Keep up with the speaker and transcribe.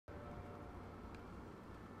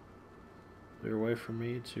there a way for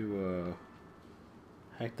me to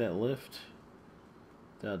hack that lift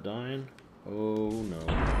without dying? Oh no.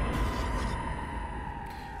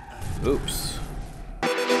 Oops.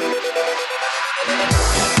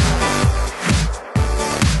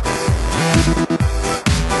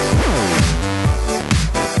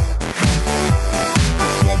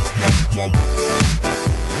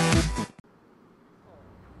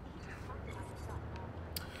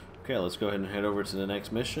 Okay, let's go ahead and head over to the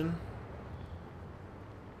next mission.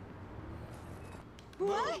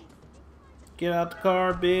 What? Get out the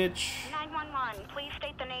car, bitch. 911, please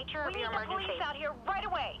state the nature of your emergency. We need the police out here right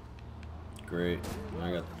away. Great.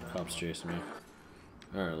 I got the cops chasing me.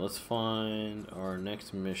 Alright, let's find our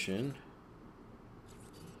next mission.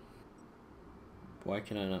 Why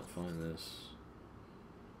can I not find this?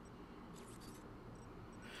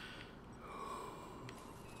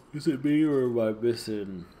 Is it me or am I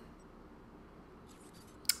missing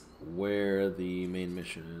where the main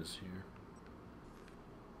mission is here?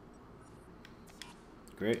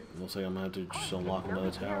 Great. Looks like I'm gonna have to just unlock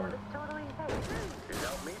another tower.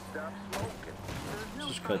 Let's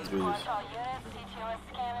just cut through this.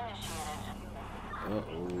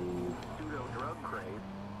 Uh-oh.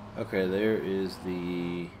 Okay, there is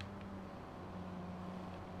the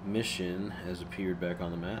mission has appeared back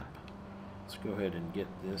on the map. Let's go ahead and get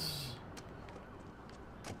this.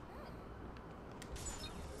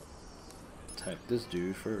 Attack this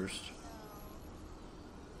dude first.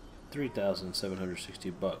 3,760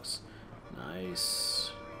 bucks.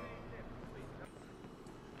 Nice.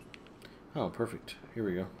 Oh, perfect. Here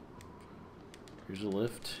we go. Here's a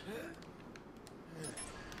lift.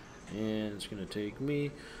 And it's gonna take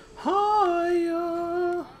me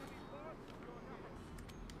higher.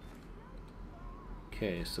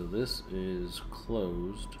 Okay, so this is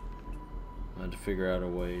closed. I had to figure out a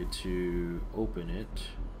way to open it.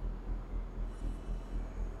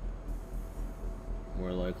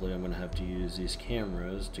 More likely I'm going to have to use these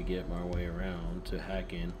cameras to get my way around to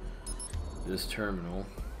hack in this terminal.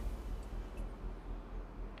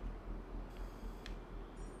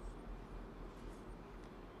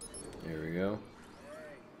 There we go.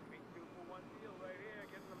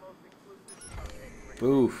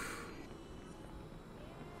 Oof.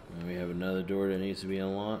 And we have another door that needs to be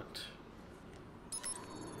unlocked.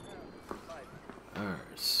 Alright,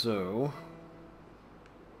 so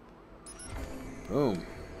boom.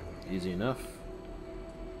 Easy enough.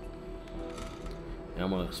 And I'm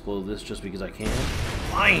gonna explode this just because I can.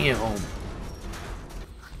 Bam!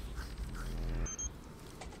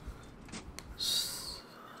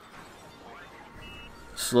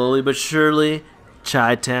 Slowly but surely,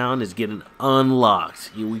 Chi-Town is getting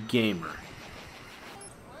unlocked. You gamer.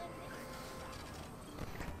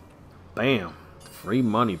 Bam. Free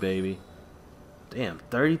money, baby. Damn,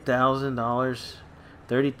 $30,000.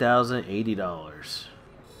 $30,080.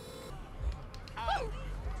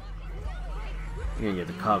 You're gonna get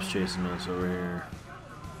the cops chasing us over here.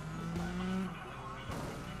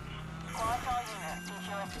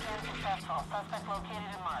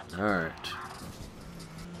 Alright.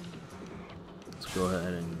 Let's go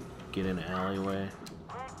ahead and get in the alleyway.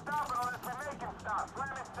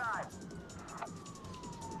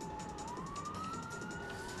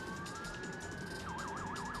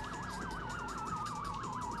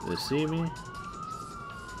 They see me?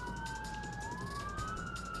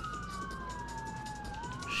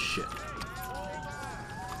 Shit.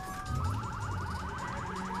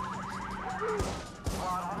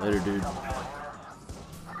 Later, dude.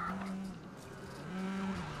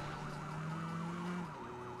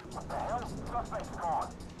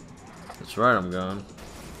 That's right, I'm gone.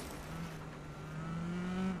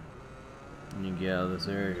 Let me get out of this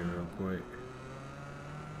area real quick.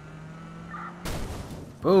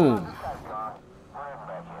 Boom!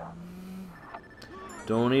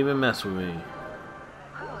 Don't even mess with me.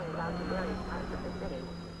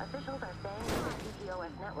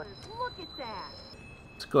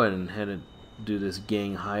 Let's go ahead and do this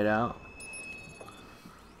gang hideout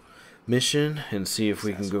mission and see if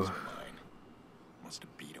we can go. Wants to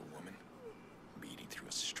beat a woman. Beating through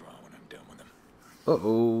a straw when I'm done with him.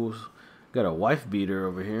 Uh-oh. Got a wife beater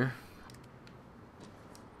over here.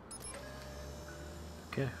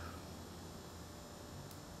 Okay.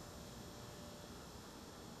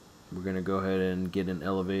 We're gonna go ahead and get an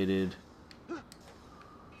elevated.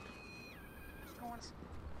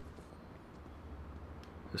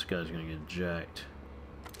 This guy's gonna get jacked.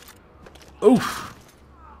 Oof!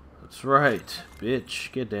 That's right,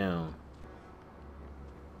 bitch. Get down.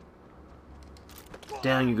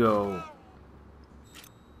 Down you go.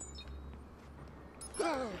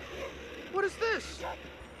 What is this?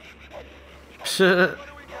 I'm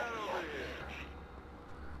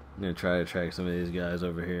gonna try to track some of these guys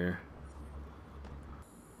over here.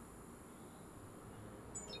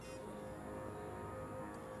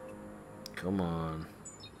 Come on.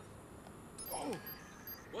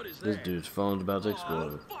 This dude's phone's about to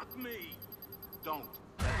explode. Fuck me. Don't.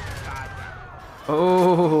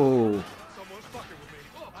 Oh! Someone's fucking with me.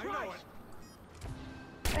 Oh, I know it.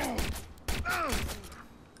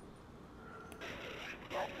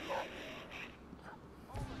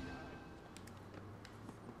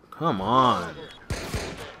 Come on.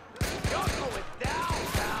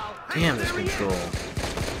 Damn this control.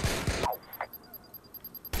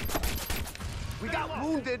 We got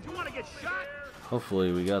wounded. You want to get shot?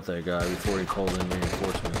 Hopefully we got that guy before he called in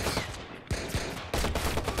reinforcements.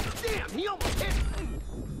 Damn, he almost hit.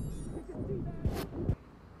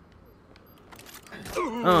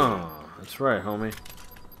 Oh, that's right, homie.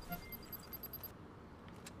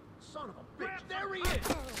 Son of a bitch. There he is.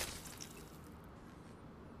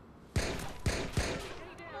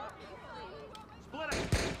 Split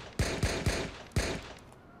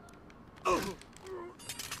up.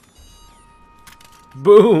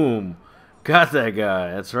 Boom! Got that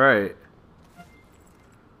guy, that's right.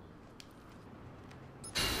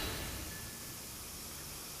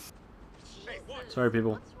 Sorry,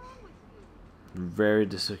 people.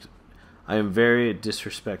 I am very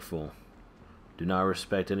disrespectful. Do not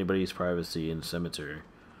respect anybody's privacy in the cemetery.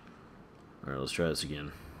 Alright, let's try this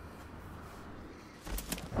again.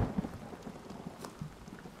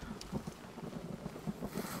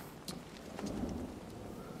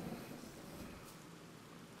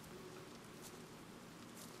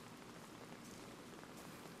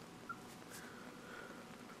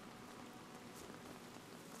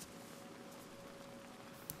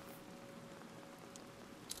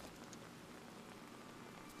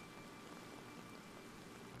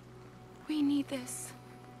 We need this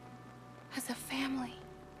as a family.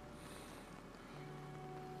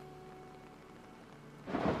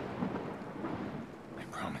 I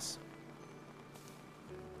promise.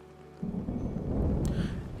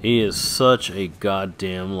 He is such a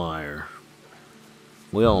goddamn liar.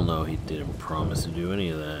 We all know he didn't promise to do any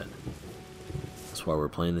of that. That's why we're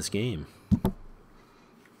playing this game.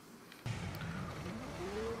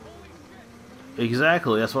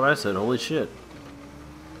 Exactly, that's what I said. Holy shit.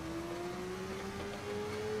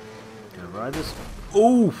 Can I ride this?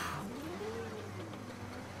 Oof!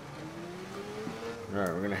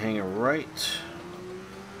 Alright, we're gonna hang it right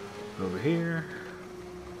over here.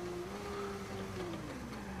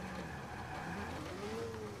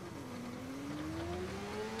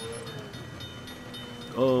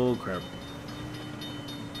 Oh crap.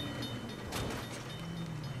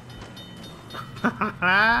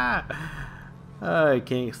 I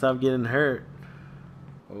can't stop getting hurt.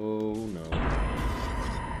 Oh no.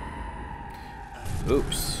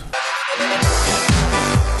 Oops.